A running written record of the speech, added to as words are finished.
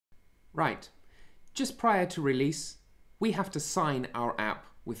Right, just prior to release, we have to sign our app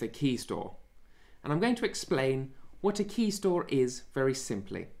with a Keystore. And I'm going to explain what a Keystore is very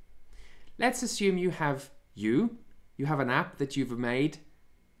simply. Let's assume you have an app that you've made,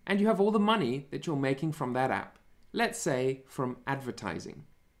 and you have all the money that you're making from that app. Let's say from advertising.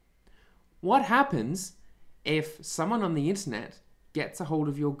 What happens if someone on the internet gets a hold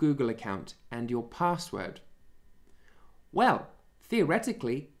of your Google account and your password? Well,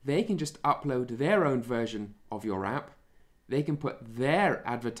 theoretically, they can just upload their own version of your app. They can put their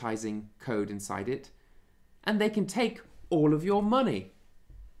advertising code inside it, and they can take all of your money.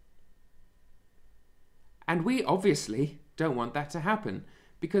 And we obviously don't want that to happen,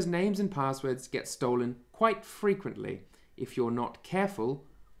 because names and passwords get stolen quite frequently if you're not careful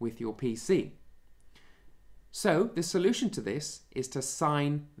with your PC. So the solution to this is to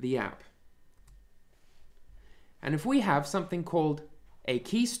sign the app. And if we have something called a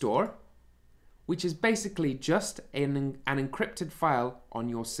Keystore, which is basically just an encrypted file on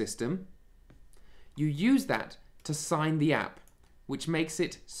your system, you use that to sign the app, which makes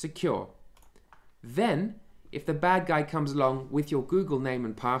it secure. Then, if the bad guy comes along with your Google name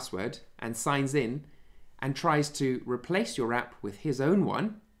and password and signs in and tries to replace your app with his own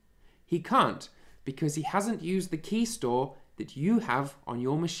one, he can't, because he hasn't used the Keystore that you have on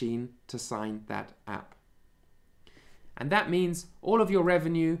your machine to sign that app. And that means all of your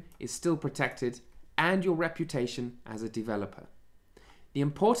revenue is still protected and your reputation as a developer. The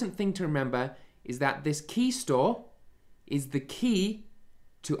important thing to remember is that this Keystore is the key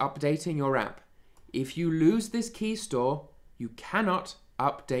to updating your app. If you lose this Keystore, you cannot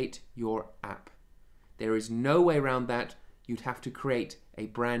update your app. There is no way around that. You'd have to create a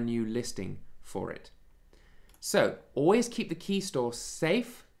brand new listing for it. So always keep the Keystore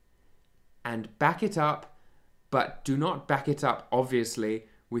safe and back it up, but do not back it up, obviously,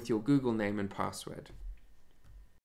 with your Google name and password.